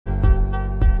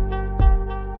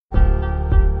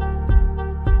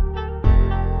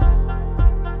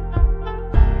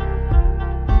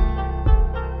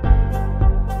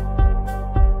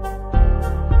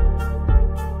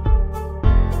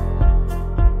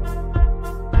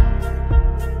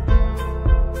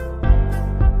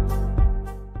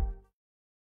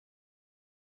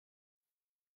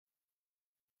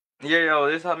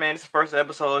Yo, this up, man. This is the first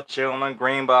episode of Chillin On Da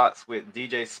GreenBox with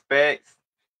DJ Specks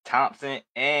Thompson,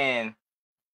 and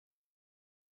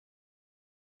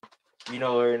you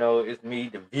know, it's me,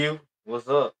 the View. What's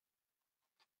up?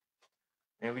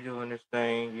 And we doing this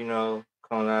thing,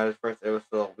 coming out of this first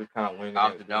episode. We kind of winging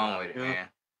off it, the dome with it, man.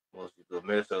 Mostly the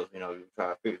missiles, we try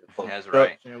to fix the That's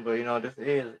post-production, but this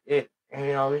is it, and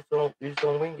we just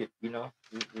don't wing it, we do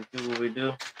what we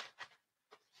do,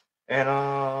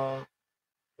 and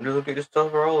we just get this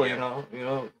stuff rolling, we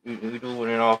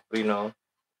doing it off, we doing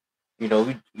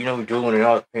it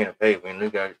off pen and paper, and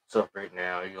we got stuff right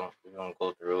now. We gonna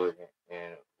go through it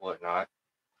and whatnot.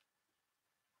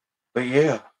 But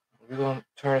yeah, we're gonna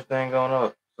turn this thing on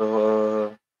up.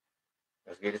 So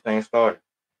let's get this thing started.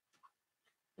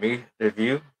 Me, the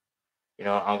View.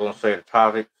 I'm gonna say the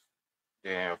topics.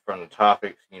 Then from the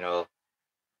topics,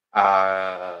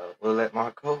 I will let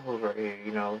my co-host right here,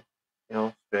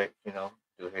 Spec,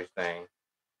 do his thing,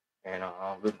 and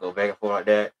we can go back and forth like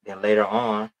that. Then later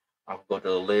on, I'm gonna go to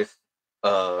the list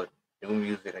of new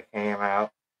music that came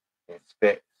out, and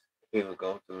Specs, he will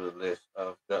go through the list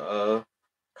of the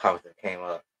comics that came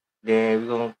up. Then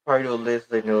we're gonna probably do a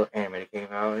list of new anime that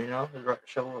came out, just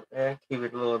show up and keep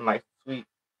it a little nice and sweet.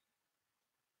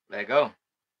 Let go.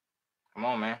 Come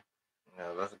on, man.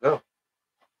 Let's go.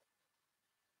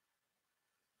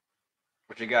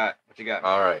 What you got?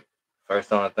 All right.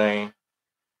 First on the thing,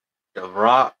 The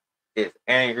Rock is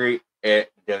angry at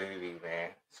WWE,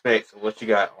 man. Specs, what you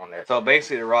got on that? So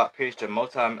basically, The Rock pitched a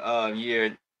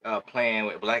multi-year plan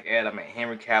with Black Adam and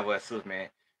Henry Cavill as Superman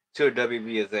to the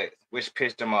WWE execs, which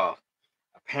pissed him off.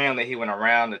 Apparently, he went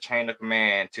around the chain of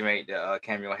command to make the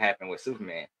cameo happen with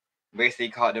Superman. Basically,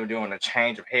 he caught them doing a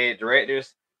change of head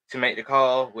directors to make the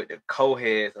call with the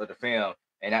co-heads of the film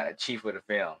and not the chief of the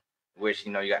film, which,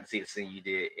 you got to see the scene you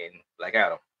did in Black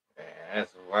Adam. Man,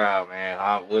 that's wild, man.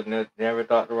 I wouldn't have never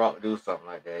thought The Rock would do something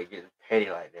like that. He gets petty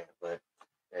like that, but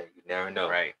hey, you never know.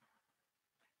 Right.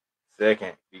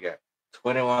 Second, you got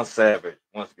 21 Savage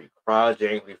wants to be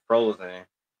cryogenically frozen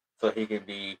so he can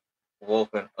be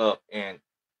woken up in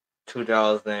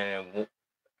 2100.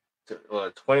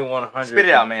 Spit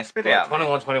it out, man. Spit it out.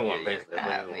 2121, basically.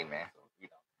 Golly, man.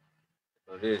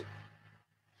 So it is.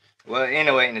 Well,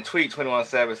 anyway, in the tweet, 21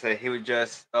 Savage said he would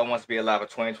just wants to be alive for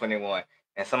 2021,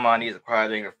 and somebody needs a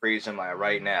cryogenic to freeze him like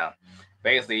right now.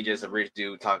 Basically, he's just a rich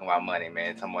dude talking about money,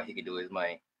 man. Talking about he can do his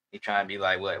money. He trying to be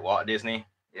like what, Walt Disney?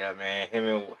 Yeah, man.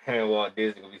 Him and Walt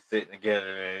Disney gonna be sitting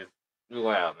together, man. It's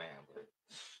wild, man. But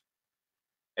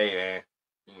hey, man,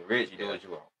 you rich, you do what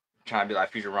you want. Trying to be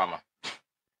like Futurama.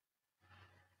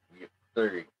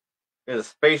 Third, there's a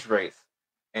space race,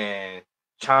 and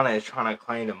China is trying to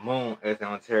claim the moon as their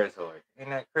own territory.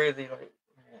 Ain't that crazy? Like,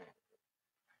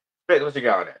 man. What you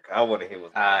got on that? I want to hear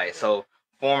what's all right. So,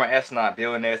 former astronaut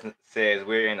Bill Nelson says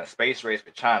we're in a space race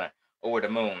with China over the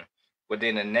moon.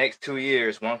 Within the next 2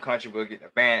 years, one country will get the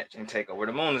advantage and take over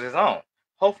the moon as its own.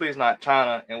 Hopefully, it's not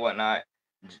China and whatnot.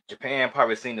 Japan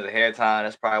probably seen it ahead of time.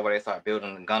 That's probably where they start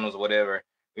building the gunnels or whatever.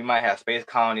 We might have space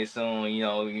colonies soon.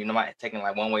 Might taking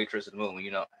like one-way trips to the moon.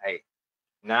 Hey.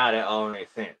 Now that all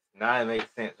makes sense. Now it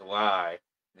makes sense why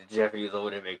the Japanese over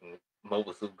there making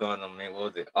mobile suit Gundam. Man, what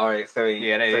was it?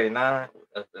 RX-39.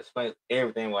 Explains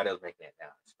everything why they was making that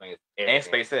now. Explains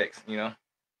everything. And SpaceX,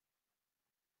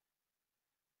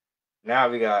 Now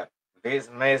we got Vince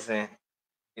Mason,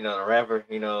 the rapper,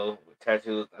 with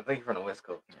tattoos. I think he's from the West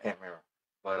Coast. I can't remember.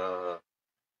 But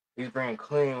he's bringing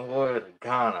clean water to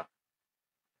Ghana.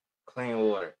 Clean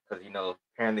water. Because,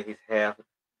 apparently he's half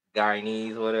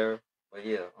Guyanese or whatever. But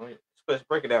yeah, let's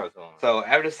break it down to him. So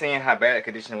after seeing how bad the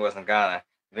condition was in Ghana,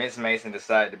 Vince Mason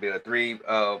decided to build 3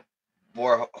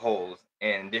 boreholes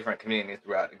in different communities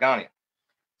throughout the Ghana.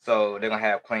 So they're going to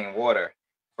have clean water.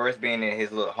 First being in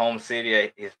his little home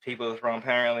city his people is from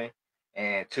apparently,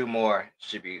 and 2 more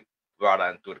should be brought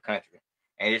out through the country.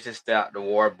 And it's just stop the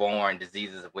war-borne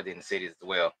diseases within the cities as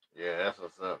well. Yeah, that's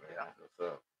what's up, man. That's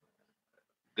what's up.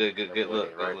 Good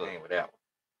look. Right thing with that one.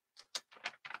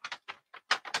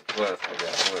 What else I got?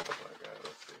 Let's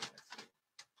see.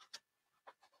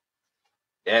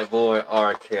 That boy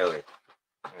R. Kelly.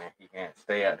 Man, he can't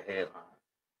stay out the headline.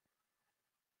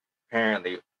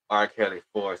 Apparently, R. Kelly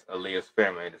forced Aaliyah's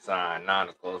family to sign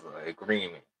non-disclosure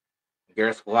agreement.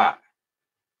 Guess why?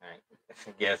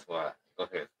 Guess why? Go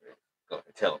ahead.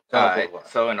 Tell us. Alright,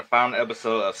 so in the final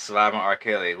episode of Surviving R.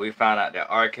 Kelly, we found out that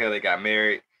R. Kelly got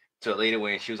married to a lady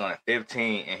when she was only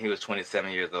 15 and he was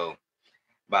 27 years old,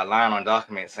 by lying on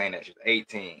documents saying that she was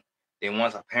 18. Then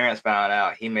once her parents found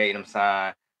out, he made them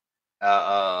sign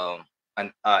an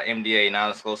MDA,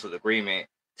 non-disclosure agreement,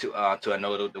 to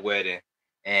annul the wedding.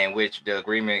 in which the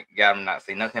agreement got them not to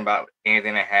say nothing about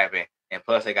anything that happened. And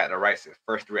plus, they got the rights to the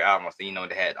first 3 albums. So,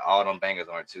 they had all them bangers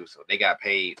on it, too. So, they got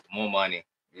paid more money.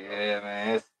 Yeah,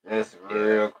 man, it's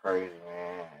real crazy,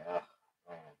 man.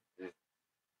 Man, this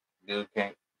dude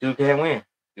can't win.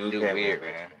 Dude Can't weird,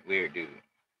 win, man. Weird dude.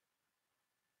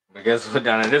 But guess what,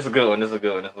 Donna? This is a good one. This is a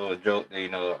good one. This little joke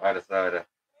that, I decided to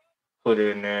put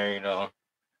in there,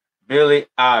 Billie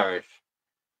Eilish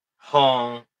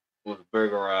home was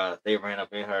burglarized. They ran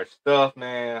up in her stuff,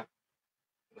 man.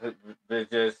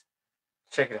 Just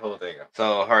check the whole thing out.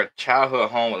 So her childhood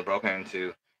home was broken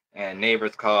into, and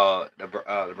neighbors called the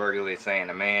burglary, saying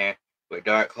a man with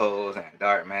dark clothes and a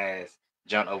dark mask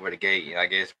jumped over the gate. And I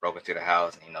guess broke into the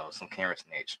house, and some camera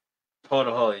snitch. Hold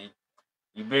on.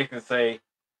 You basically say,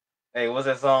 hey, what's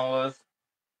that song was?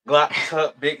 Glock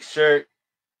tuck, big shirt,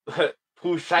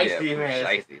 Pooh Shiesty, man.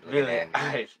 Shiesty, Billie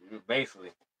Eilish,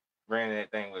 basically ran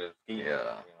that thing with a ski.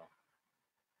 Yeah.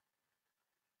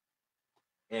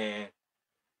 And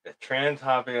the trend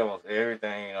topic, almost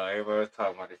everything, everybody was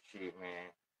talking about this shit, man.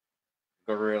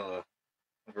 Gorilla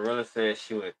said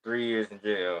she went 3 years in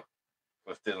jail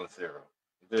for stealing cereal.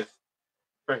 Just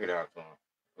break it down to him.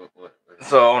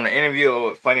 So on the interview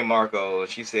with Funny Marco,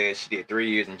 she said she did 3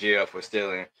 years in jail for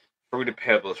stealing Fruity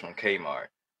Pebbles from Kmart.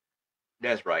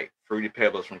 That's right, Fruity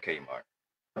Pebbles from Kmart.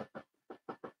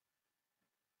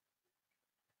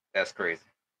 That's crazy.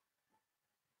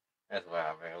 That's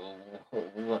wild, man.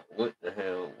 What the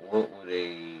hell? What were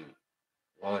they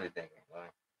thinking?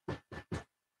 Like,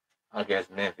 I guess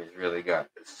Memphis really got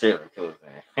serial killers,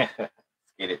 man. Let's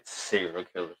get it, serial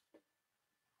killers.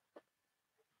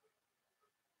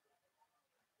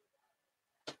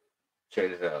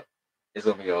 Check this out. It's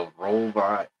gonna be a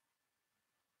robot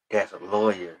that's a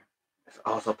lawyer. It's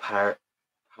also powered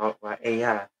by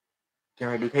AI.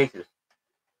 Can do cases.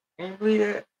 Can you believe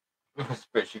that?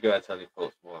 But you gotta tell these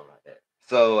folks more about that.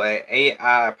 So an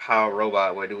AI powered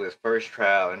robot will do its first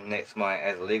trial next month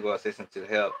as a legal assistant to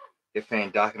help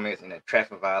defend documents in a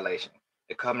traffic violation.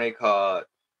 The company called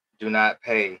Do Not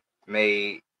Pay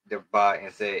made the bot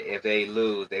and said if they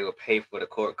lose, they will pay for the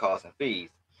court costs and fees.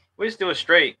 Which is still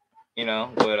straight,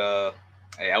 but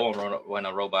hey, I won't run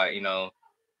a robot,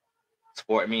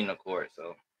 support me in the court.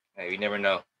 So hey, you never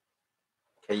know.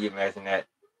 Can you imagine that?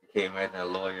 You can't imagine a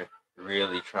lawyer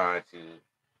really trying to,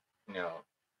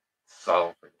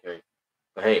 solve for the case.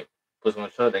 But hey, put some on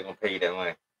the show, they're gonna pay you that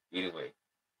money either way.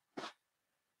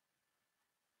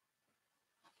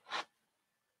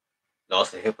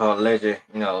 Lost a hip hop legend,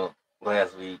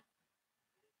 last week.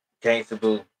 Gangsta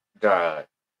Boo died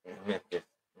in Memphis,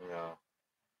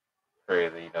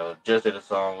 crazy, just did a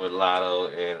song with Lotto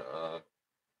and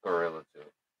Gorilla too.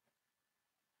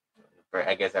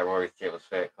 I guess that Rory shit was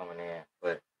fat coming in,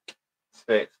 but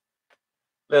Specs,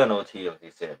 let them know what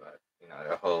TMZ said about it.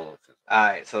 Their whole system.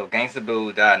 Alright, so Gangsta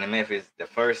Boo died in Memphis the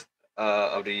first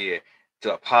of the year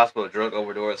to a possible drug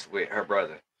overdose with her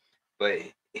brother. But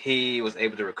he was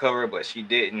able to recover, but she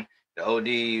didn't. The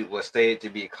OD was stated to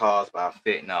be caused by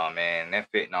fentanyl, man. That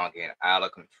fentanyl getting out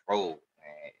of control,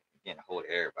 man. Getting a hold of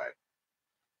everybody.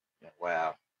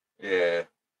 Wow. Yeah.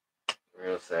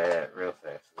 Real sad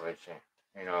situation.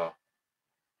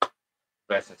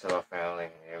 Blessing to our family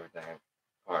and everything.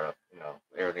 Part of,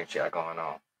 everything she got going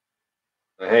on.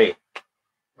 But hey,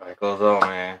 life goes on,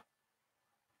 man.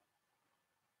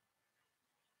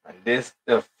 And this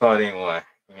the funny one.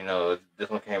 This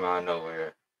one came out of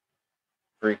nowhere.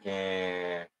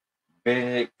 Freaking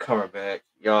Benedict Cumberbatch.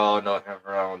 Y'all know him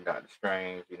from Doctor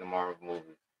Strange in the Marvel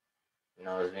movies.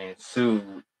 Is being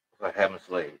sued for having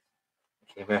slaves.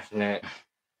 Can you imagine that?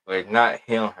 But not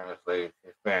him having slaves,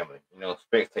 his family.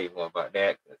 Specs tell you more about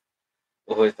that.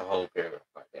 What was the whole paragraph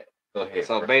about that? Go ahead.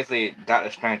 So basically, Doctor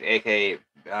Strange, aka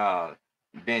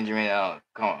Benjamin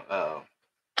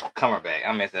Cumberbatch,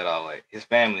 I messed that all up. His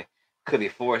family could be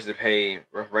forced to pay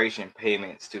reparation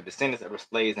payments to descendants of the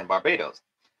slaves in Barbados.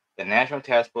 The National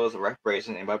Task Force of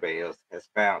Reparations in Barbados has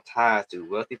found ties to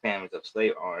wealthy families of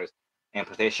slave owners and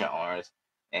plantation owners,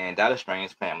 and Doctor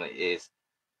Strange's family is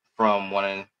from one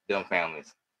of them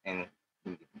families, and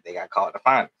they got caught to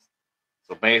find us.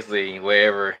 So basically,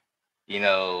 wherever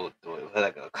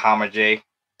like a comma J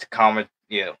to comma,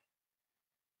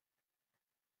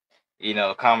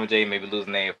 comma J may be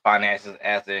losing their finances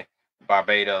after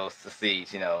Barbados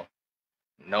secedes.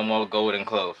 No more golden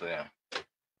clothes for them.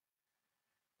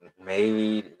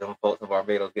 Maybe them folks in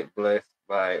Barbados get blessed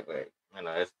by it, but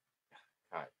it's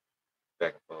kind of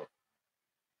back and forth.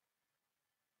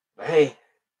 But hey,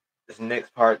 this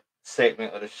next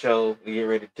segment of the show we get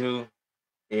ready to do,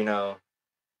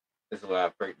 this is where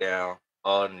I break down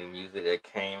all the new music that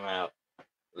came out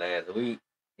last week,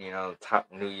 top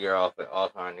New Year off with all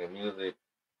time new music.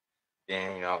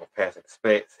 Then past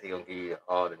expects he gonna give you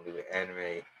all the new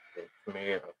anime that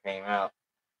premiered or came out.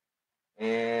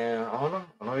 And I know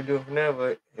we're doing from there,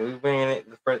 but we bringing it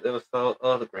the first episode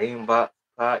of the Green Box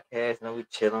podcast. We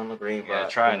chill on the Green Yeah,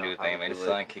 Box. try and do How thing, we man. The do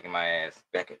sun it. kicking my ass.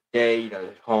 Back in the day,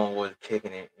 his home was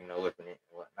kicking it, whipping it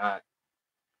and whatnot.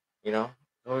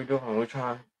 What we doing? We're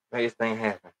trying to make this thing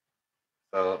happen.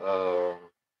 So,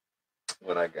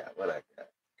 what I got?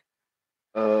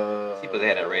 See, but they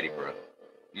had that ready, bro.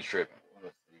 You tripping?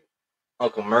 Let's see.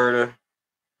 Uncle Murder.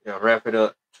 Wrap it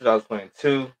up.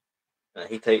 2022.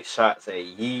 He takes shots at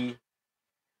Yee,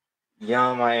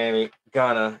 Young Miami,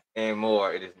 Gunna, and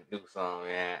more. It is a new song,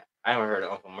 man. I haven't heard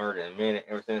of Uncle Murder in a minute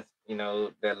ever since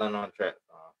that London Trap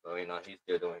song. So he's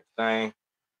still doing his thing.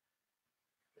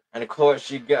 And of course,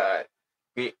 you got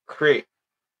Big Crit.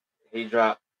 He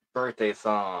dropped birthday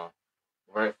song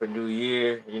right for New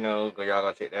Year. Y'all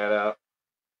go check that out.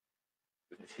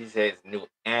 He says new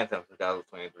anthem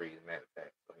 2023, as a matter of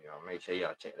fact. So make sure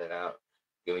y'all check that out.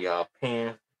 Give me y'all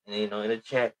opinions, and in the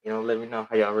chat, let me know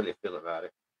how y'all really feel about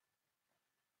it.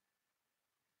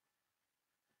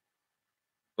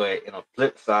 But in a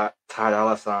flip side, Ty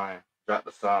Dolla $ign dropped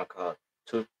a song called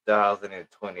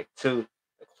 2022 to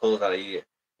close out the year.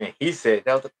 And he said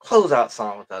that was a closeout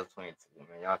song of 2022.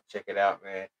 Man, y'all check it out,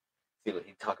 man. See what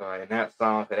he talking about in that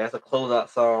song. Cause that's a closeout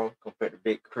song compared to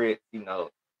Big Crit,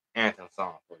 anthem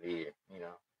song for the year.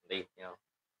 They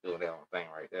doing their own thing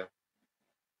right there.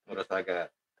 What else I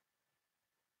got?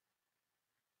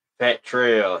 Fat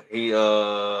Trail. He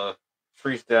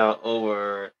freestyle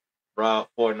over Rob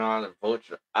Fortnite,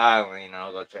 Vulture Island.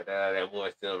 Go check that out. That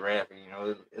boy still rapping.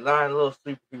 A lot of little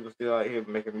sleepy people still out here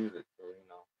making music. So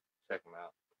check them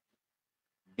out.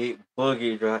 Big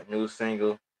Boogie dropped new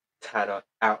single titled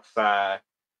Outside.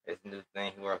 It's a new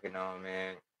thing he working on,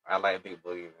 man. I like Big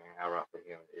Boogie, man. I rock with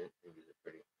him. His music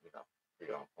pretty,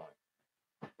 pretty on point.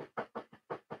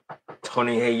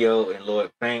 Tony Hayo and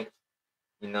Lloyd Banks,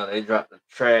 they dropped the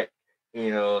track.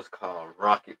 It's called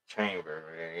Rocket Chamber,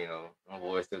 man. My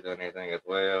boy's still doing their thing as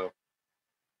well.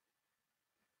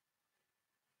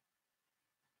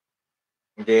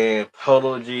 Then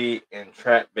Polo G and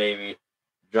Trap Baby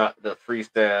dropped the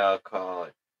freestyle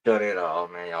called Done It All,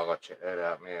 man. Y'all go check that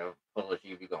out, man. Polo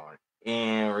G be going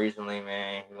in recently,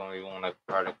 man. He's gonna be one of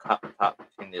the top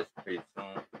 10 this pretty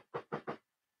soon.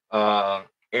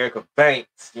 Erica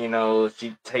Banks,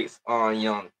 she takes on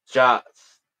Young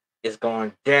Jots. It's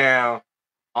going down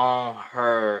on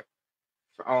her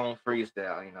own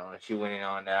freestyle, she went in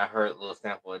on that. I heard a little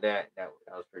sample of that. That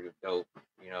was pretty dope,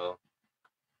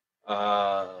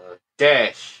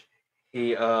 Dash,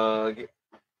 he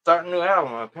started a new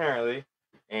album apparently,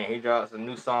 and he drops a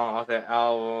new song off that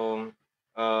album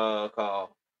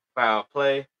called Foul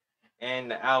Play,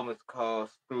 and the album is called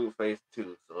Screw Face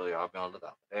 2. So y'all be on the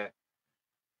lookout for that.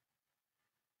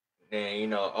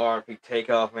 Then RP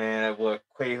Takeoff, man, that boy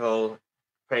Quavo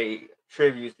paid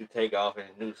tributes to Takeoff in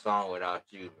his new song Without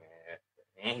You, man.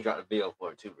 And he dropped a bill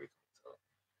for it too recently. So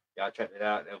y'all check it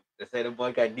out. They say the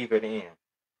boy got deep at the end.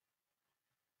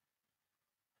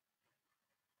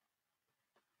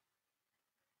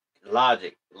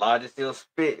 Logic still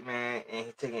spit, man, and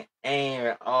he's taking aim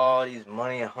at all these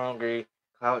money hungry,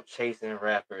 clout chasing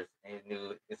rappers and his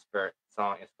new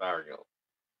song Inspire Yo.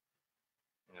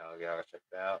 Y'all check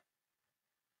that out.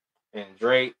 And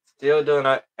Drake still doing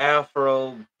an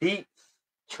Afro beats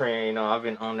train. I've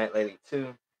been on that lately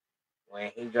too.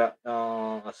 When he dropped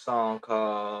on a song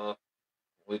called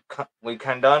We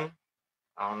Can Done.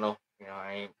 I don't know,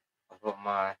 I ain't put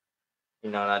my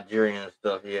Nigerian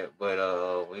stuff yet,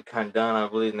 but We Can Done, I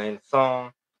believe, named the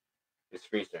song. It's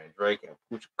featuring Drake and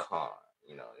Pooch Khan.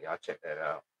 Y'all check that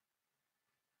out.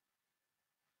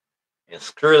 And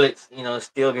Skrillex,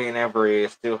 still getting that bread,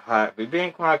 still hot, but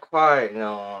being quite quiet,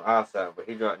 on our side. But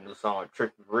he dropped a new song with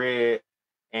Trippie Redd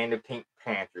and the Pink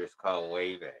Panthers called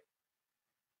Way Back.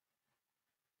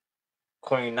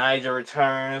 Queen Niger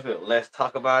returns with Let's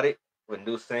Talk About It with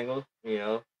new singles.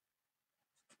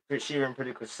 She been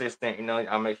pretty consistent.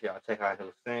 I'll make sure y'all check out her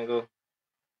new single.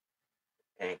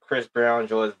 And Chris Brown,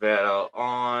 George Battle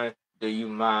on Do You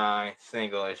Mind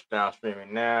single is found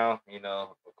streaming now.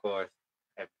 Of course,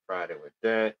 happy Friday with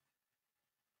that.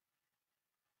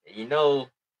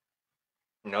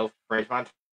 French Montana.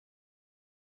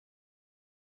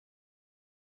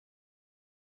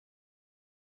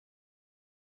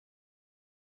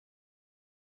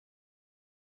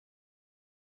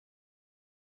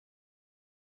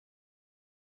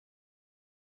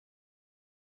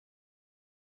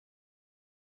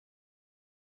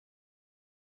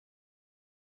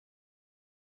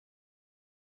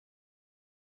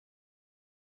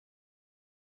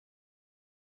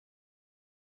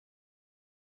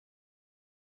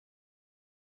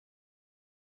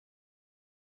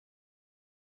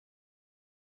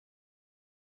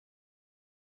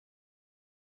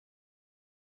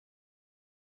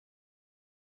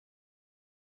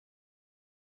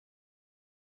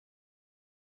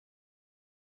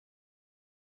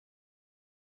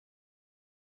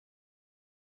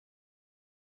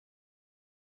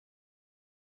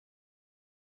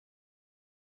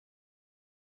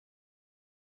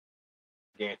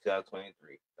 year in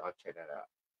 2023. I'll check that out.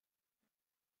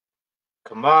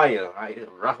 Kamaya, I used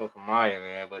to rock with Kamaya,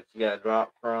 man, but she got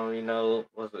dropped from,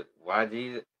 what's it,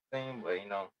 YG thing, but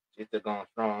she's still going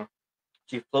strong.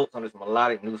 She floats on this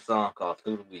melodic new song called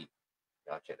Through the Week.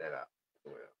 Y'all check that out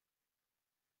as well.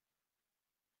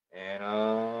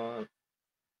 And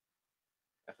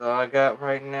that's all I got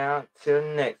right now. Till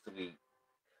next week.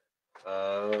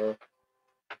 Uh,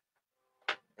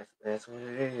 that's what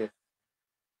it is.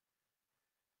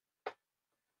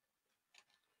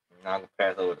 Now I'm gonna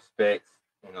pass over to Specs.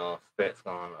 Specs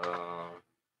gonna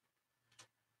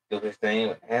do his thing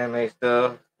with anime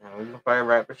stuff, and we can probably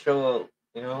wrap the show up.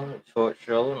 Short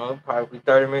show. Probably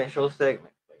 30-minute show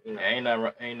segment. But, Yeah, ain't nothing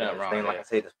wrong with like I that.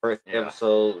 said, this first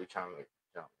episode, we trying to make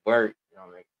it work.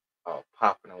 Make it all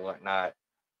popping and whatnot.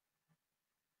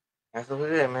 That's what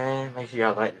it is, man. Make sure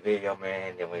y'all like the video,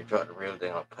 man. Then we drop the real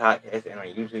thing on podcast and on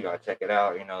YouTube. Y'all check it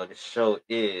out. This show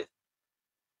is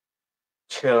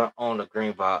Chillin On Da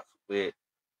GreenBox with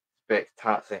Specks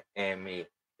Thompson and me,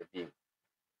 the View.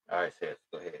 All right, sis,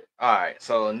 go ahead. All right,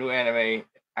 so new anime.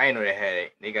 I didn't know they had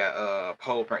it. They got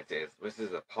Pole Princess, which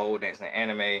is a pole dancing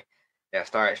anime that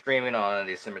started streaming on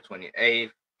December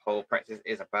 28th. Pole Princess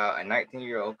is about a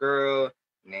 19-year-old girl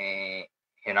named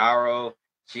Hinaro.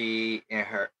 She and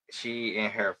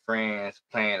her friends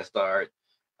plan to start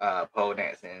pole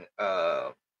dancing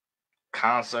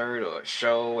concert or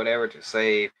show, whatever, to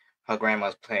save her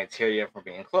grandma's planetarium from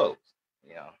being closed.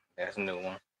 That's a new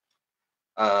one.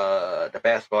 The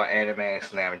basketball anime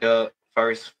Slam Dunk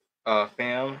first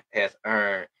film has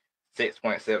earned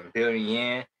 6.7 billion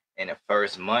yen in the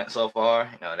first month so far.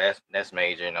 That's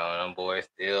major. Them boys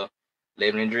still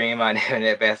living the dream out there in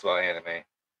that basketball anime.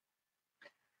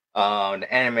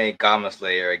 The anime Goblin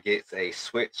Slayer gets a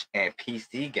Switch and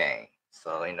PC game,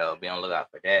 so be on the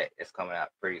lookout for that. It's coming out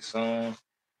pretty soon.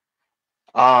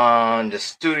 The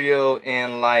studio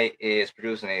in Light is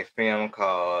producing a film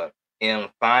called M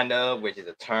Find Of, which is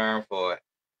a term for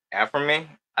Afro-me,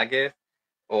 I guess,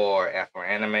 or Afro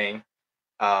anime.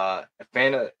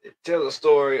 It tells the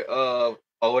story of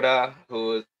Oda,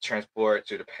 who is transported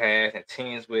to the past and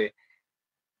teams with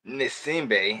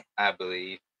Nisimbe, I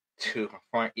believe, to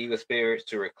confront evil spirits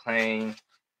to reclaim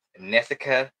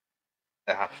Nessica.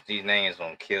 These names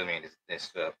gonna kill me. This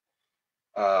stuff.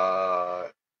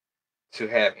 To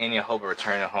have any hope of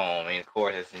returning home. And of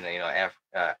course, it's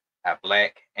a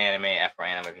black anime, Afro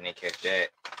anime. If you didn't catch that.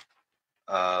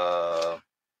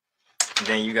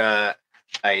 Then you got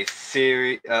a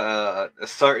series, a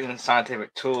certain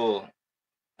scientific tool,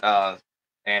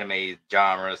 anime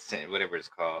genre, whatever it's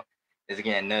called, is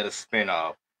again another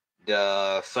spinoff.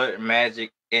 The Certain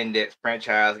Magic Index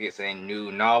franchise gets a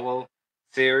new novel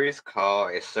series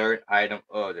called A Certain Item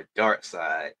of the Dark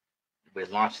Side, which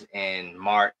launches in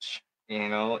March.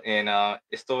 And the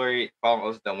story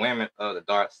follows the women of the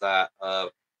dark side of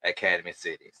Academy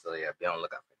City. So yeah, be on the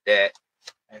lookout for that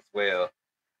as well.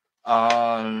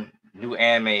 New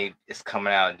anime is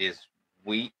coming out this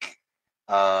week.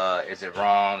 Is It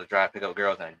Wrong to Try to Pick Up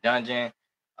Girls in a Dungeon?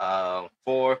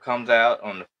 4 comes out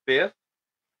on the 5th.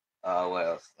 What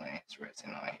else?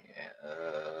 Interesting on here.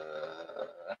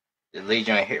 The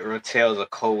Legion of Hero Tales of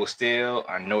Cold Steel,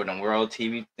 our Northern World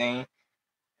TV thing.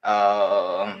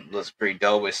 Looks pretty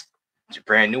dope. It's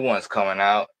brand new ones coming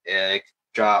out. It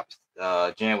drops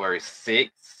January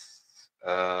 6th.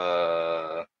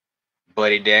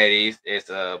 Buddy Daddies. It's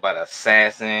about an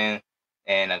assassin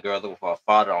and a girl looking for a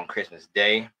father on Christmas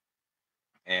Day,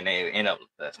 and they end up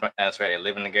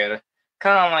living together.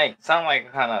 Sound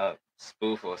like kind of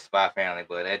spoof of Spy Family,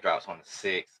 but that drops on the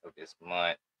 6th of this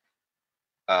month.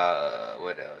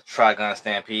 What else? Trigun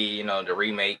Stampede, the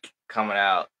remake coming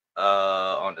out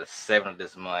on the 7th of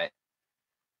this month.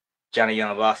 Johnny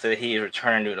Young Boss said he is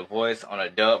returning to the voice on a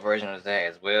dub version of that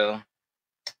as well.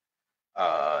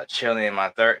 Chilling in my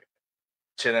third,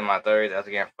 that's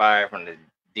again fired from the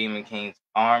Demon King's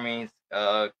armies.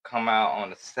 Come out on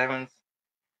the 7th.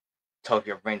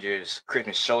 Tokyo Rangers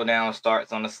Christmas Showdown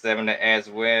starts on the 7th as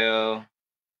well.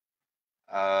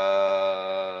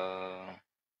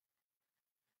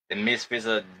 The Misfits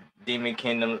of Demon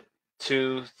Kingdom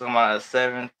 2, come out on the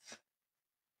 7th.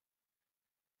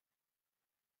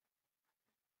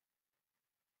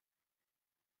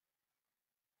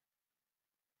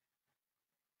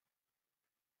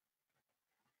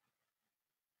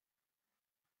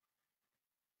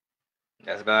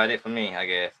 That's about it for me, I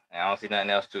guess. And I don't see nothing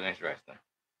else too interesting.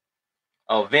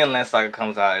 Oh, Vinland Saga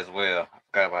comes out as well. I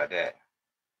forgot about that.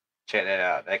 Check that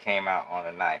out. That came out on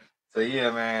the 9th. So yeah,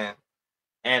 man.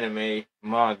 Anime,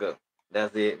 manga.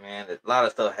 That's it, man. A lot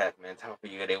of stuff happened, man. Top of the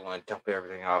year, they want to dump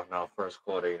everything off now. First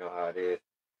quarter, you know how it is.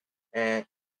 And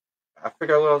I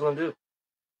figured out what I was gonna do.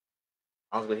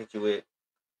 I was gonna hit you with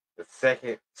the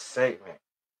second segment,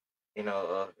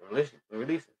 releases.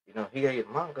 He gave you the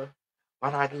manga.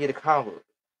 Why not give you the comic book?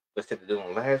 But instead of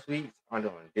doing last week's, I'm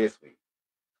doing this week.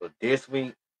 So this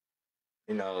week,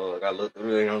 I got to look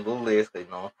through the little list,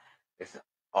 cause it's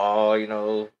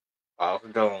all off the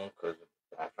dome, cause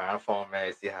I found a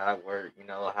format, see how it works,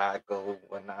 how it go,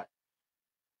 whatnot.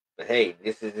 But hey,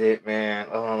 this is it, man.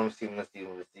 Let's see what's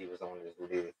on this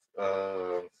list.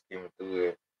 Skimming through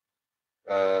it.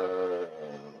 Uh,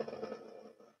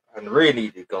 I really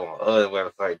need to go on other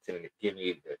websites to give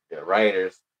me the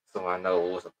writers, so I know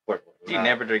what's important. You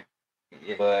never get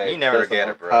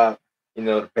it, bro. Top,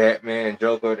 the Batman,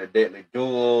 Joker, the Deadly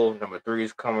Duel. Number 3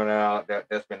 is coming out.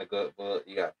 That's been a good book.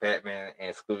 You got Batman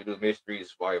and Scooby Doo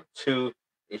Mysteries Volume 2,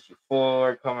 Issue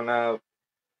 4 coming out.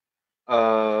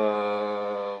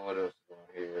 What else is on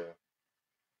here?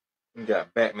 You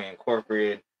got Batman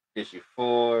Incorporated Issue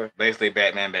 4. Basically,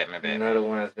 Batman. Another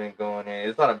one that's been going in.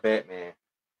 It's a lot of Batman.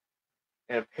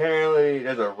 And apparently,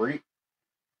 there's a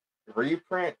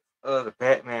reprint of the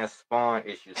Batman Spawn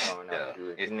issues coming out.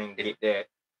 Dude, you didn't get that.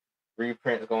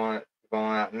 Reprint's going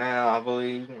out now, I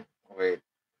believe. Wait,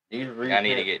 these reprints, I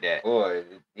need to get that. Boy,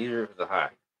 these reprints are high.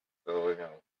 So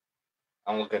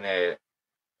I'm looking at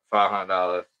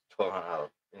 $500, $1,200.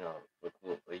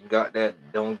 You got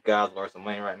that? Don't guys worth some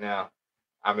money right now.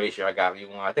 I made sure I got me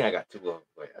one. I think I got 2 of them,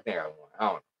 but I think I got one. I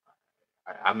don't know.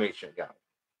 I made sure I got one.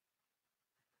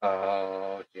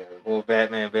 Yeah. Well,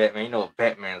 Batman.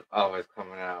 Batman's always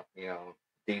coming out.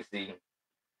 DC.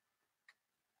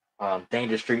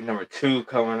 Danger Street number 2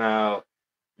 coming out.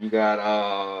 You got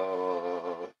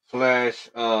Flash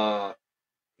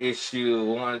issue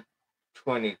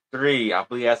 123. I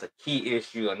believe that's a key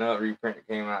issue. Another reprint that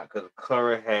came out because the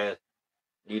cover has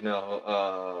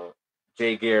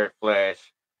Jay Garrett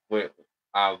Flash with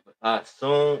I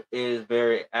assume is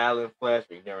Barry Allen Flash,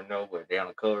 but you never know. But they're on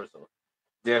the cover, so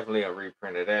definitely a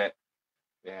reprint of that.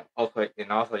 Yeah. Okay,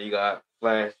 and also you got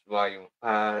Flash Volume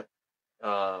 5.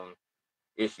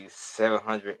 Issue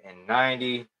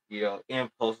 790.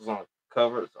 Impulse was on the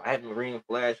cover, so I hadn't been reading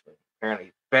Flash, but apparently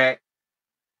he's back.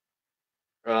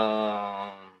 What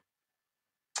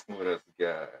else we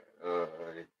got?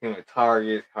 Human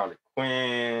Target, Harley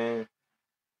Quinn.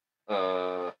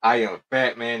 I Am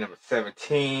Batman number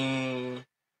 17.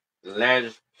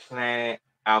 Lazarus Planet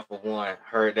Alpha 1.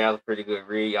 Heard that was a pretty good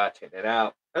read. Y'all check that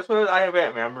out. That's what I Am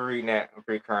Batman. I'm reading that. I'm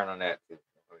pretty current on that too.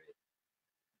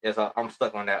 Yes, I'm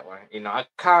stuck on that one. I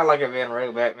kind of like it being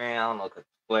regular Batman. I don't know if it's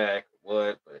black or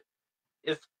what, but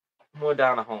it's more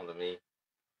down to home to me.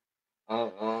 A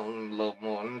little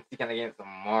more. Let me see, can I get some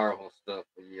Marvel stuff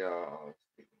for y'all?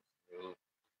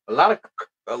 A lot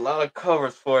of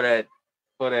covers for that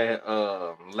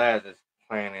Lazarus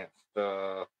Planet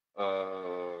stuff.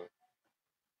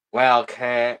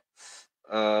 Wildcats.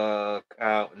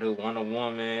 Out new Wonder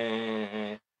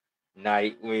Woman.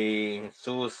 Nightwing,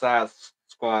 Suicide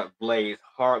Squad Blaze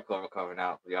hardcover coming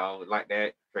out for y'all. Would like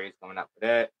that. Trades coming out for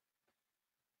that.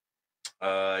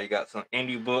 You got some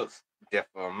indie books. Death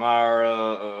of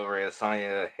Amara, Red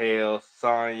Sonja, Hail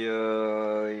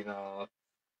Sonja,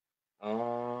 a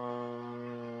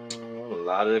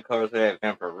lot of the covers have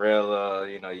Vampirella,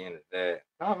 you into that.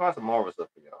 I'll find some Marvel stuff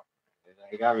for y'all.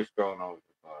 You gotta be scrolling over the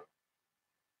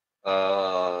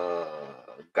bottom.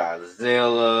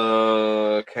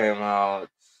 Godzilla came out.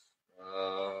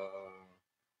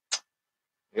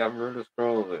 You got really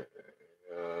scrolling.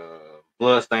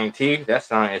 Bloodstained Teeth. That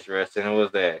sounds interesting. What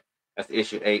was that? That's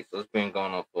issue 8, so it's been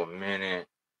going on for a minute.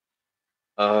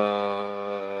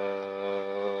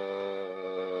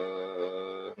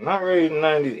 Not really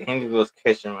none of these indie books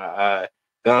catching my eye.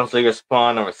 Gunslinger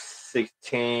Spawn number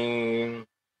 16.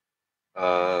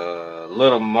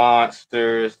 Little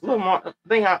Monsters.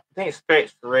 I think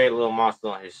Specs read Little Monster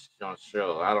on his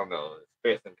show. I don't know.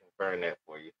 Specs can confirm that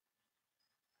for you.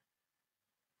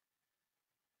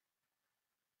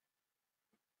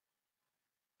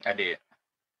 I did.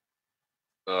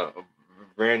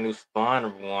 Brand new Spawn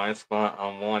number 1. Spawn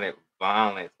Unwanted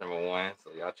Violence number 1.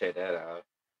 So y'all check that out.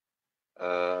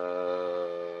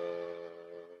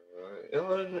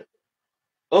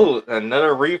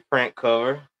 Another reprint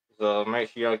cover. So make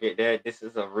sure y'all get that. This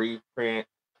is a reprint.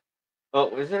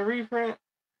 Oh, is it a reprint?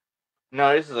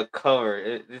 No, this is a cover.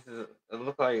 It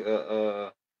look like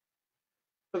look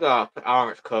at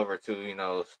orange cover too.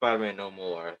 Spider-Man No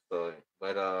More. So,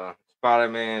 but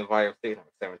Spider-Man Volume 6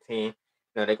 number 17.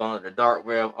 They're going to the dark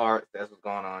web art. That's what's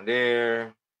going on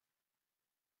there.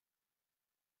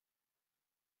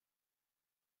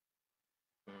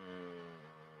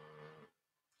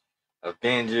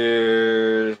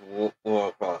 Avengers, War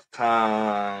Across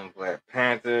Time, Black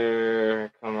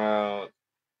Panther come out.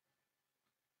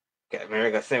 Got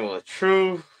America Symbol of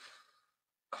Truth.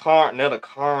 Another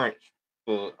current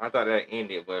book. I thought that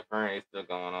ended, but apparently it's still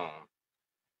going on.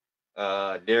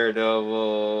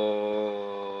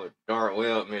 Daredevil, Dark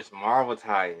Web, Miss Marvel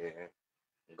tie-in,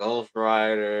 Ghost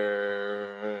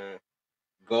Rider,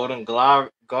 Golden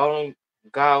Goblin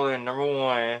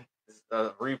 #1. It's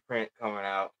a reprint coming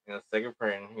out. Second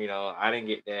print. I didn't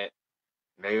get that.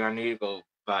 Maybe I need to go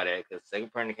buy that because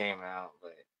second print came out.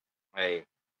 But hey,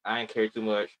 I didn't care too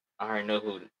much. I already know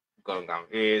who Golden Goblin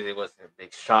is. It wasn't a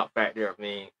big shock factor of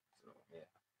me. So,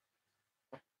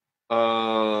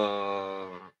 yeah.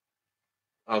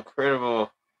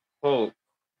 Incredible Hulk.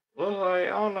 Looks like I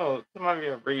don't know. It might be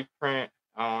a reprint.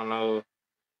 I don't know.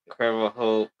 Incredible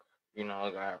Hulk.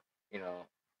 Got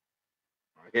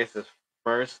I guess his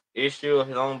first issue of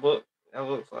his own book. That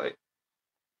looks like.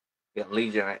 Got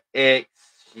Legion of X.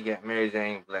 She got Mary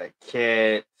Jane Black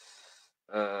Cat.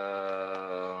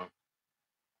 A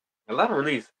lot of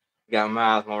release. You got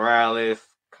Miles Morales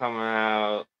coming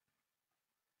out,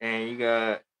 and you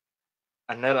got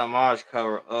another homage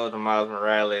cover of the Miles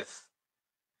Morales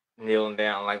kneeling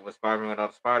down like with Spider-Man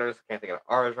without the spiders. Can't think of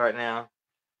the artist right now.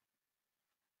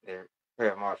 They're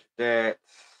very much that.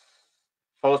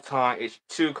 Photon issue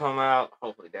 2 come out.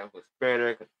 Hopefully that looks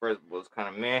better because the first was kind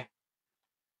of meh.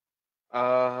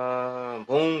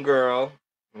 Moon Girl,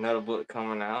 another book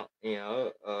coming out.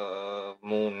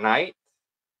 Moon Knight.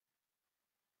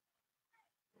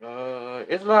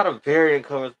 It's a lot of variant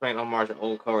covers playing on Martian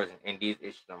old covers in these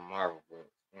issues of Marvel books.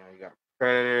 You got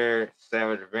Predator,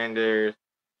 Savage Avengers,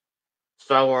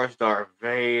 Star Wars Darth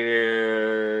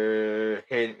Vader,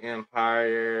 Hidden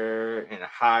Empire, and the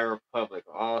High Republic.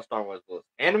 All Star Wars books.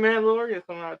 And The Mandalorian is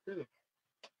coming out too.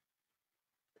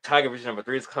 Tiger Vision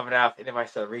 #3 is coming out. If anybody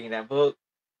started reading that book,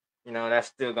 that's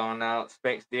still going out.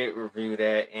 Specs did review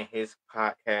that in his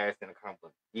podcast in the Comic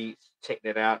Book Geeks. Check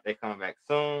that out. They're coming back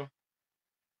soon.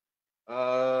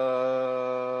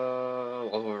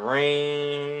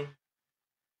 Wolverine,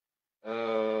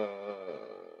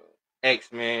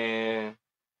 X-Men,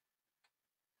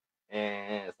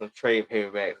 and some trade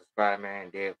paperbacks of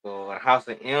Spider-Man, Deadpool, and House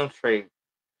of M trade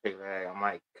paperback. I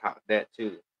might cop that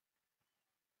too.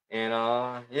 And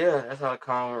yeah, that's how the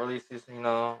comic releases.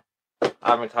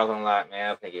 I've been talking a lot,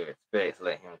 man. I think it respects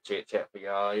let him chit chat for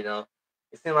y'all. It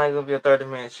seemed like it's gonna be a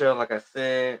 30-minute show, like I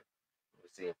said. We'll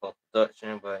see a post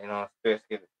production, but Specs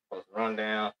give it a post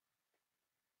rundown.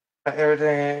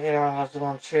 Everything, I was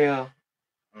gonna chill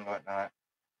and whatnot.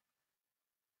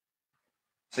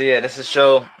 So yeah, this is a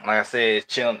show. Like I said,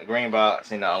 it's Chillin' On Da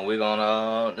GreenBox. We're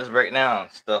gonna just break down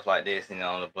stuff like this.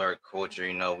 The blurred culture.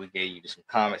 We gave you some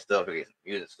comic stuff, we gave some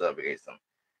music stuff, we gave some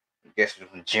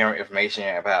general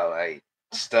information about like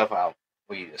stuff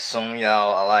we assume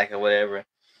y'all like or whatever.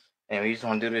 And we just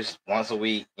want to do this once a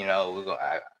week. We don't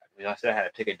still have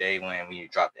to pick a day when we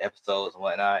drop the episodes and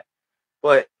whatnot.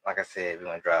 But like I said, we're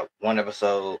gonna drop one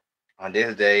episode on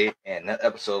this day and another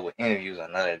episode with interviews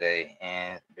on another day,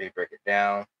 and we break it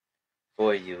down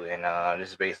for you. And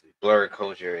this is basically blurred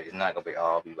culture. It's not gonna be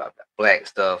about that black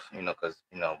stuff, because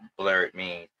blurred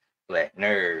means black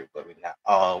nerd, but we're not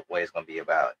always gonna be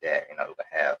about that. We're gonna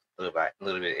have a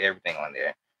little bit of everything on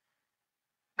there,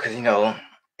 because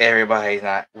everybody's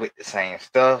not with the same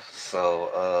stuff.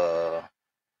 So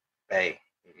hey,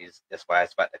 that's why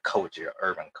it's about the culture,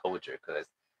 urban culture, because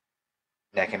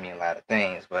that can mean a lot of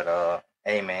things. But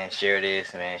hey man, share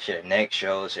this, man. Share the next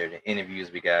show. Share the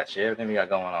interviews we got. Share everything we got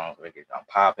going on. So we get on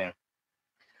popping.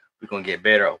 We're gonna get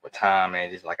better over time,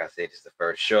 man. Just like I said, this is the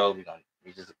first show. We're gonna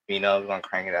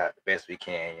crank it out the best we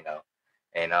can,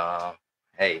 And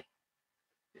hey,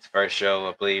 this first show,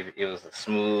 I believe it was a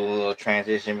smooth little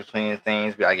transition between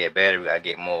things. We gotta get better. We gotta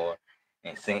get more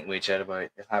in sync with each other.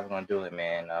 But that's how we're gonna do it,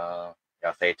 man. Y'all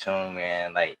stay tuned,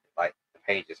 man. Like the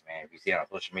pages, man. If you see it on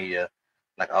social media,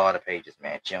 like all the pages,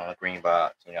 man. Chillin' On Da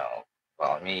GreenBox,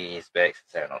 follow me, Specs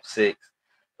 706.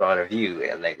 Follow the View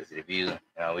at Legacy the View.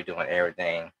 We're doing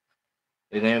everything.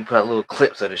 We're gonna put little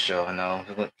clips of the show. We're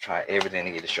gonna try everything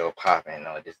to get the show popping.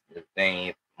 This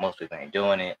thing, most people ain't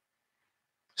doing it.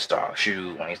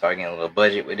 When you start getting a little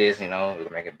budget with this, we're gonna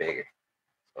make it bigger.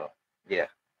 So yeah,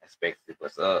 that's basically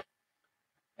what's up.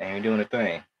 And we're doing the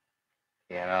thing.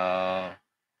 It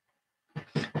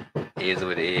is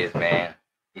what it is, man.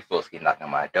 These folks keep knocking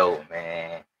on my door,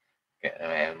 man. Yeah,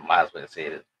 man, might as well say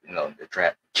it, the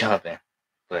trap jumping,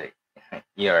 but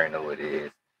you already know what it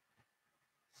is.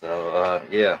 So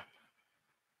yeah,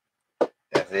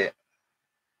 that's it.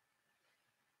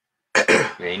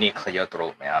 Yeah, you need to clear your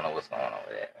throat, man. I don't know what's going on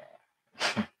with that,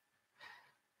 man.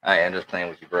 I am just playing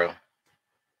with you, bro. What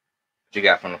you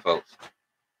got from the folks?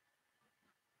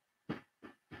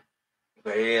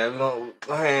 But yeah, we're gonna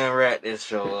go ahead and wrap this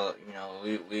show up.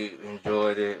 We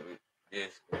enjoyed it.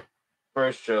 This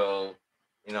first show,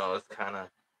 it's kind of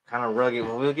rugged.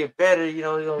 But we'll get better.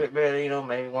 We're gonna get better.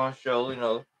 Maybe one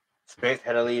show, Specs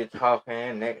had a lead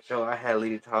talking. Next show, I had a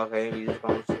lead talking. We just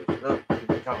gonna switch it up, keep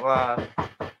it jump live.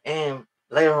 And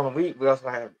later on the week, we also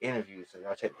have interviews. So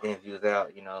y'all check the interviews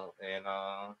out. And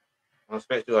I'm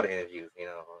expecting to do all the interviews.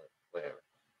 Whatever.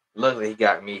 Luckily, he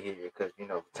got me here because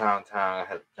time to time I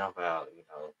had to jump out.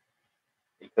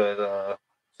 Because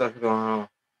stuff going on.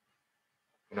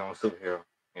 I'm a superhero.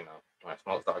 When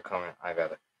smoke start coming, I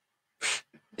gotta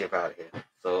dip out of here.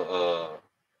 So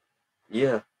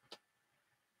yeah.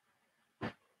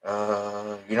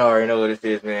 You already know what this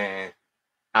is, man.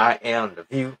 I am the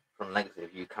View from Legacy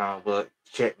View Comic Book.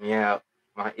 Check me out.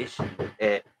 My issue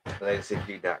at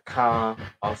legacyview.com.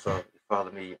 Also,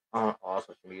 follow me on all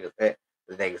social media at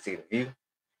Legacy View.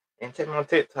 And check me on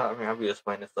TikTok, man. I'll be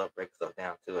explaining stuff, breaking stuff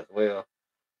down too as well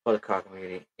for the car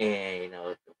community and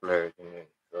the blurred community.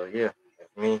 So yeah,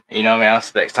 that's me. Man, I'm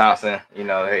Specks Thompson. Who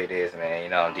it is,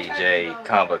 man. I'm DJ,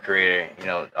 comic book creator,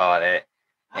 all that.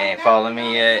 And follow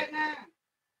me at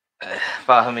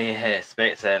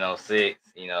Specs706,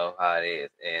 how it is.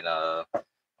 And on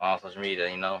social media,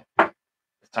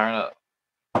 let's turn up.